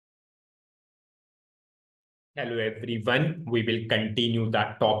Hello everyone, we will continue the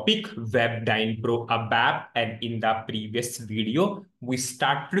topic Web Dynpro ABAP, and in the previous video we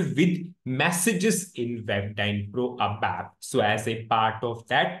started with messages in Web Dynpro ABAP. So as a part of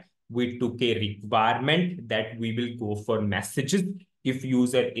that, we took a requirement that we will go for messages if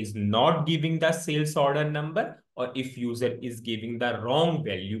user is not giving the sales order number or if user is giving the wrong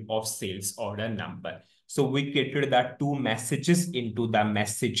value of sales order number. So we created the two messages into the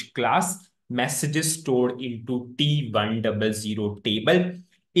message class. Messages stored into T100 table.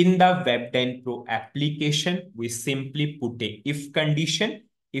 In the Web10 Pro application, we simply put a if condition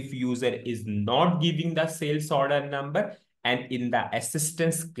if user is not giving the sales order number, and in the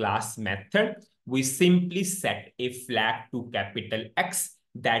assistance class method, we simply set a flag to capital X,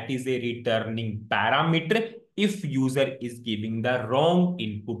 that is a returning parameter if user is giving the wrong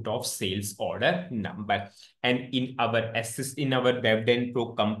input of sales order number. And in our Web10 Pro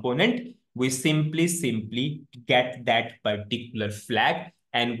component, we simply get that particular flag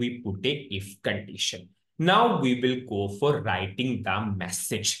and we put a if condition. Now we will go for writing the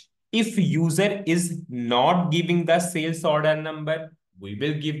message. If user is not giving the sales order number, we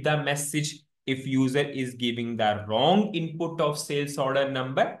will give the message. If user is giving the wrong input of sales order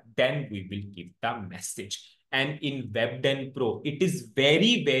number, then we will give the message. And in Web10 Pro, it is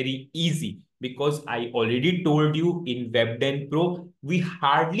very easy, because I already told you in Web10 Pro, we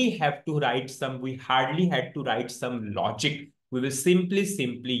hardly had to write some logic. We will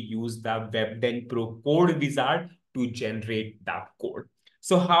simply use the Web10 Pro code wizard to generate the code.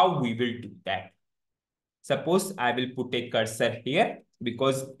 So how we will do that? Suppose I will put a cursor here,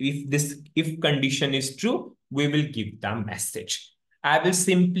 because if this if condition is true, we will give the message. I will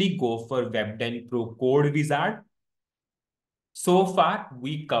simply go for Web10 Pro code wizard. So far,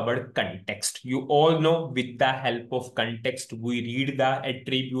 we covered context. You all know, with the help of context, we read the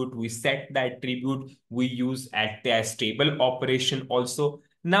attribute, we set the attribute, we use at the stable operation also.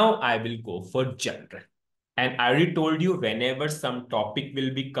 Now I will go for general. And I already told you, whenever some topic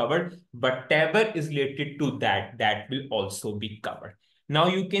will be covered, whatever is related to that, that will also be covered. Now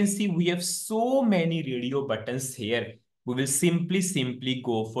you can see we have so many radio buttons here. We will simply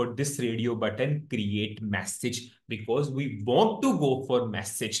go for this radio button, create message, because we want to go for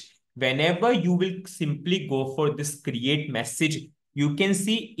message. Whenever you will simply go for this create message, you can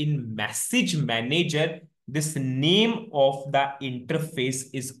see in message manager, this name of the interface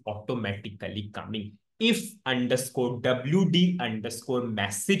is automatically coming. If underscore WD underscore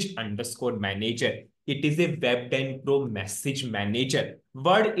message underscore manager. It is a Web10 Pro message manager.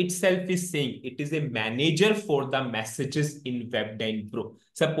 Word itself is saying it is a manager for the messages in Web10 Pro.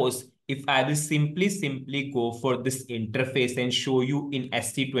 Suppose if I will simply go for this interface and show you in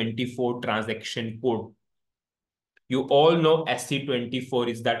SC24 transaction code. You all know SC24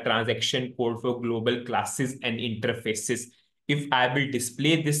 is the transaction code for global classes and interfaces. If I will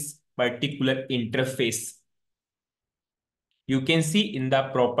display this particular interface, you can see in the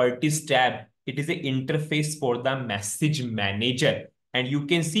properties tab, it is an interface for the message manager. And you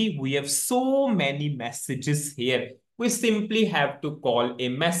can see we have so many messages here. We simply have to call a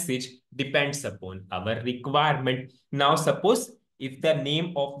message, depends upon our requirement. Now, suppose if the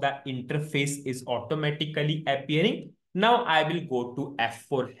name of the interface is automatically appearing, now I will go to F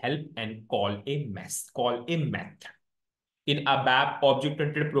for help and call a method. In ABAP,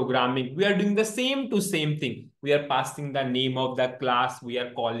 object-oriented programming, we are doing the same thing. We are passing the name of the class. We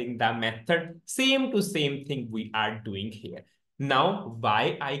are calling the method. Same thing we are doing here. Now,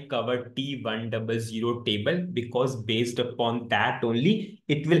 why I covered T100 table? Because based upon that only,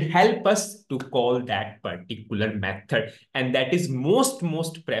 it will help us to call that particular method. And that is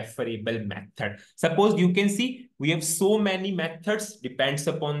most preferable method. Suppose you can see we have so many methods. Depends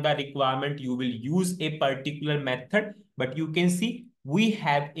upon the requirement. You will use a particular method. But you can see we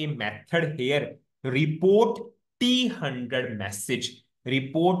have a method here, report T100 message.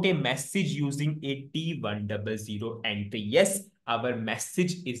 Report a message using a T100 entry. Yes, our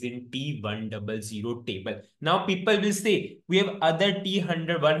message is in T100 table. Now people will say we have other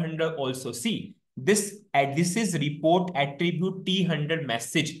T100, 100 also. See, this is report attribute T100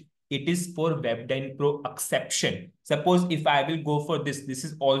 message. It is for Web10 Pro exception. Suppose if I will go for this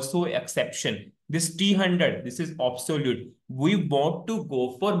is also exception. This T100, this is absolute. We want to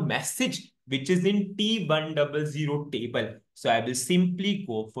go for message which is in T100 table. So I will simply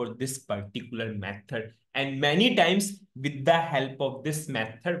go for this particular method. And many times with the help of this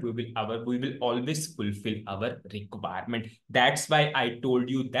method, we will always fulfill our requirement. That's why I told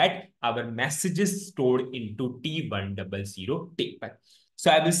you that our message is stored into T100 table. So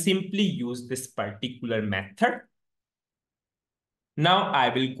I will simply use this particular method. Now I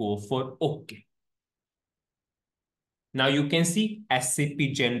will go for OK. Now you can see SAP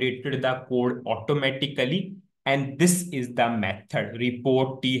generated the code automatically. And this is the method,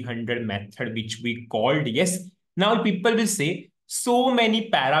 report T100 method, which we called. Yes. Now people will say, so many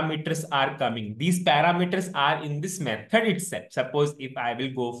parameters are coming. These parameters are in this method itself. Suppose if I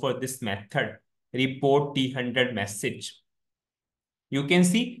will go for this method, report T100 message. You can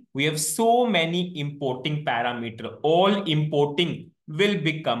see we have so many importing parameter. All importing will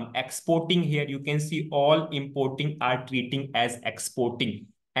become exporting here. You can see all importing are treating as exporting.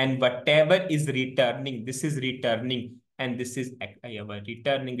 And whatever is returning, this is returning. And this is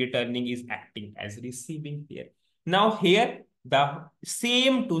returning. Returning is acting as receiving here. Now here, the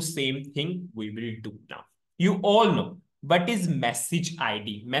same to same thing we will do now. You all know what is message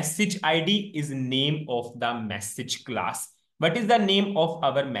ID. Message ID is name of the message class. What is the name of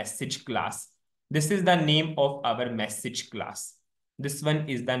our message class? This is the name of our message class. This one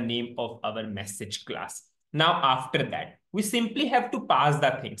is the name of our message class. Now, after that, we simply have to pass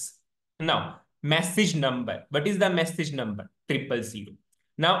the things. Now, message number. What is the message number? 000.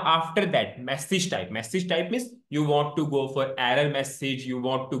 Now, after that, message type. Message type means you want to go for error message, you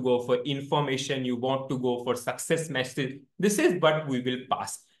want to go for information, you want to go for success message. This is what we will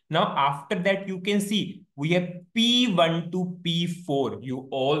pass. Now, after that, you can see we have P1 to P4. You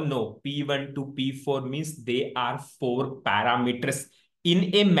all know P1 to P4 means they are 4 parameters.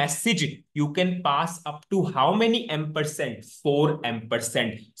 In a message, you can pass up to how many ampersand? 4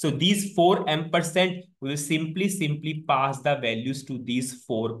 ampersand. So these 4 ampersand will simply pass the values to these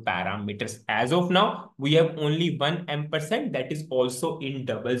 4 parameters. As of now, we have only 1 ampersand that is also in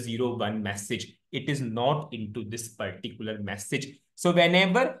 001 message. It is not into this particular message. So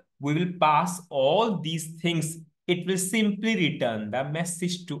whenever we will pass all these things, it will simply return the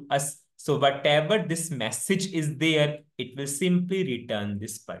message to us. So whatever this message is there, it will simply return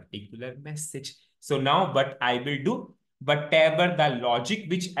this particular message. So now what I will do, whatever the logic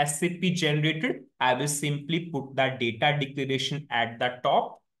which SAP generated, I will simply put the data declaration at the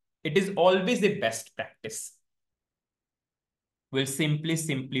top. It is always a best practice. We'll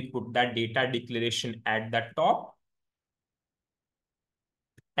simply put the data declaration at the top.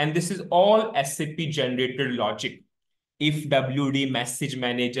 And this is all SAP generated logic. If WD message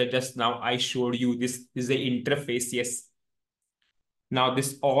manager, just now I showed you, this is the interface. Yes. Now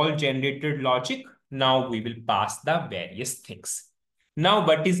this all generated logic. Now we will pass the various things. Now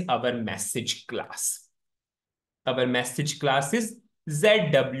what is our message class? Our message class is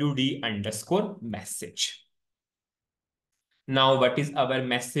ZWD underscore message. Now what is our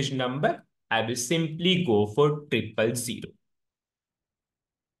message number? I will simply go for 000.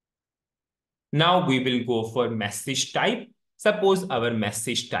 Now we will go for message type. Suppose our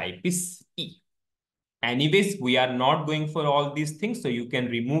message type is E. Anyways, we are not going for all these things, so you can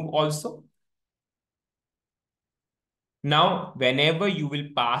remove also. Now, whenever you will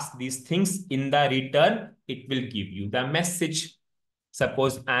pass these things in the return, it will give you the message.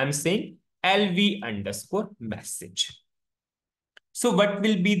 Suppose I am saying LV underscore message. So what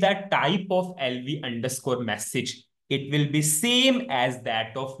will be the type of LV underscore message? It will be same as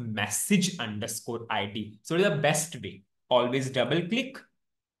that of message underscore ID. So the best way, always double click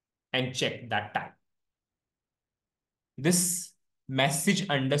and check that type. This message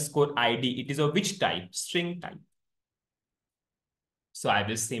underscore ID, it is of which type? String type. So I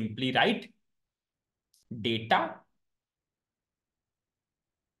will simply write data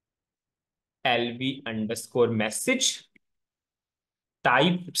LV underscore message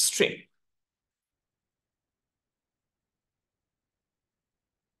type string.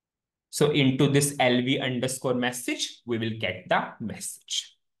 So into this LV underscore message, we will get the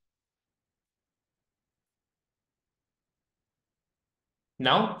message.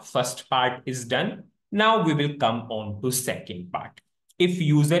 Now, first part is done. Now we will come on to second part. If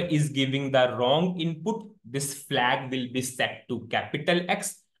user is giving the wrong input, this flag will be set to capital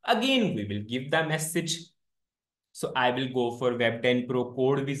X. Again, we will give the message. So I will go for Dynpro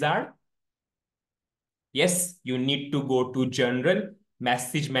code wizard. Yes, you need to go to general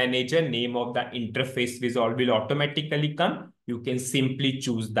message manager, name of the interface wizard will automatically come. You can simply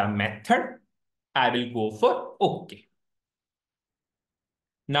choose the method. I will go for OK.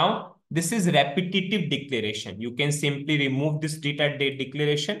 Now, this is repetitive declaration. You can simply remove this data date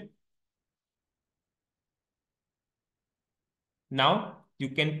declaration. Now, you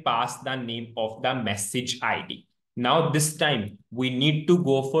can pass the name of the message ID. Now, this time, we need to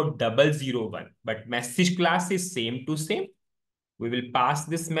go for 001, but message class is same to same. We will pass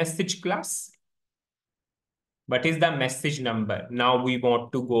this message class. What is the message number? Now, we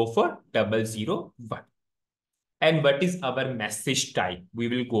want to go for 001. And what is our message type? We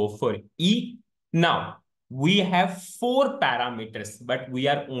will go for E. Now, we have 4 parameters, but we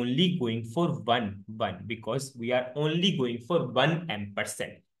are only going for one because we are only going for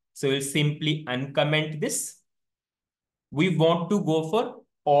 1%. So we'll simply uncomment this. We want to go for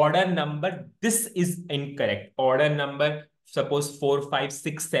order number. This is incorrect. Order number, suppose 4, 5,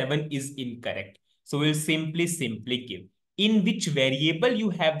 6, 7 is incorrect. So we'll simply give in which variable you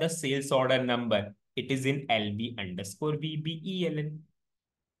have the sales order number. It is in LV underscore VBELN.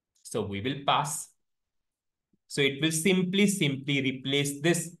 So we will pass. So it will simply replace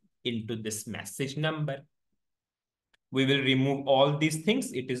this into this message number. We will remove all these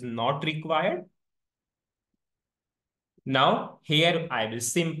things. It is not required. Now here I will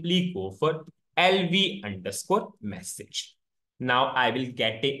simply go for LV underscore message. Now I will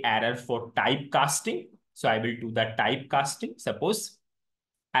get an error for typecasting. So I will do the typecasting. Suppose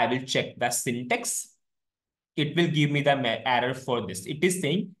I will check the syntax. It will give me the error for this. It is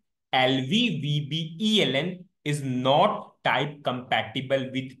saying LVVBELN is not type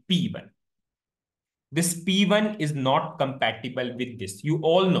compatible with P1. This P1 is not compatible with this. You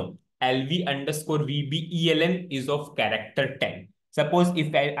all know LV underscore VBELN is of character 10. Suppose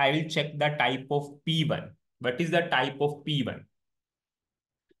if I will check the type of P1. What is the type of P1?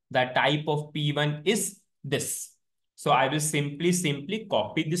 The type of P1 is this. So I will simply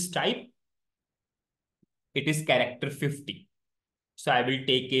copy this type. It is character 50. So I will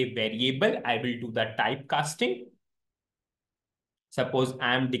take a variable. I will do the typecasting. Suppose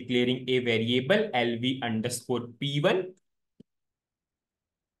I am declaring a variable LV underscore P1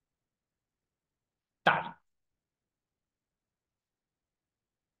 type.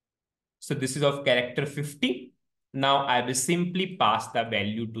 So this is of character 50. Now I will simply pass the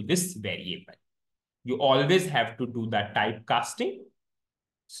value to this variable. You always have to do the typecasting.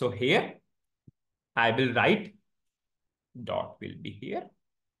 So here I will write dot will be here.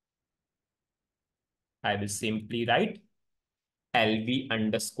 I will simply write LV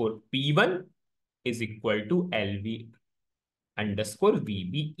underscore P1 is equal to LV underscore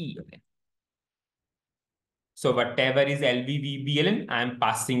VBELN. So whatever is LVVBLN, I am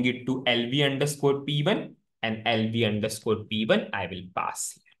passing it to LV underscore P1 and LV underscore P1 I will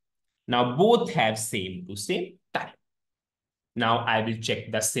pass here. Now both have same to same type. Now I will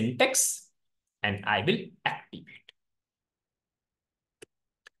check the syntax and I will activate.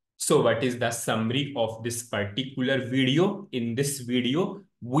 So what is the summary of this particular video? In this video,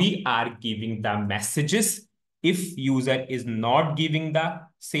 we are giving the messages if user is not giving the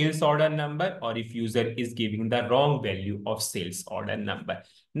sales order number or if user is giving the wrong value of sales order number.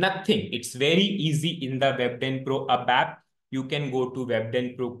 Nothing. It's very easy in the Dynpro ABAP. You can go to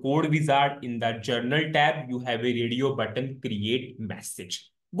Dynpro Code Wizard. In the Journal tab, you have a radio button, create message.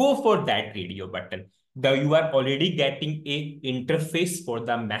 Go for that radio button. You are already getting a interface for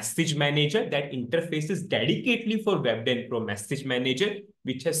the message manager. That interface is dedicatedly for Dynpro message manager,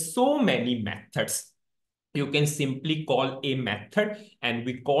 which has so many methods. You can simply call a method and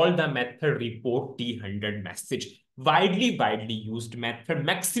we call the method report T100 message. Widely used method.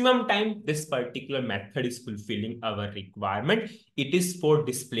 Maximum time this particular method is fulfilling our requirement. It is for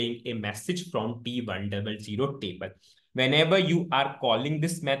displaying a message from T100 table. Whenever you are calling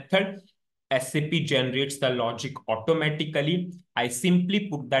this method, SAP generates the logic automatically. I simply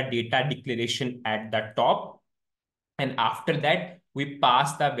put the data declaration at the top. And after that, we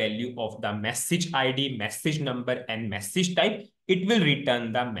pass the value of the message ID, message number, and message type. It will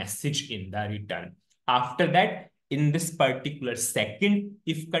return the message in the return. After that, in this particular second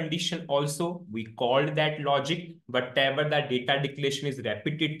if condition also, we called that logic. Whatever the data declaration is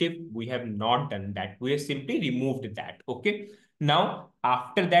repetitive, we have not done that. We have simply removed that. Okay. Now,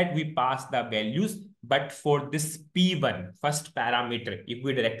 after that, we pass the values. But for this P1, first parameter, if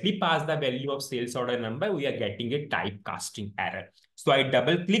we directly pass the value of sales order number, we are getting a typecasting error. So I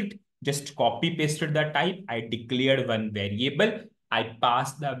double clicked, just copy pasted the type. I declared one variable. I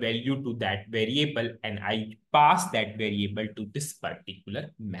pass the value to that variable and I pass that variable to this particular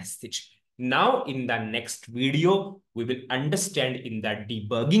message. Now in the next video, we will understand in the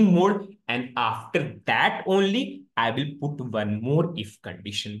debugging mode, and after that only I will put one more if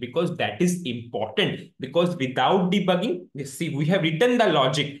condition because that is important, because without debugging, you see we have written the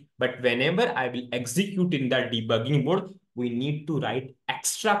logic, but whenever I will execute in the debugging mode, we need to write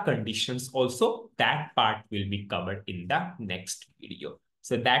extra conditions also. That part will be covered in the next video.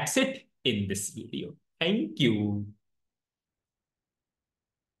 So that's it in this video. Thank you.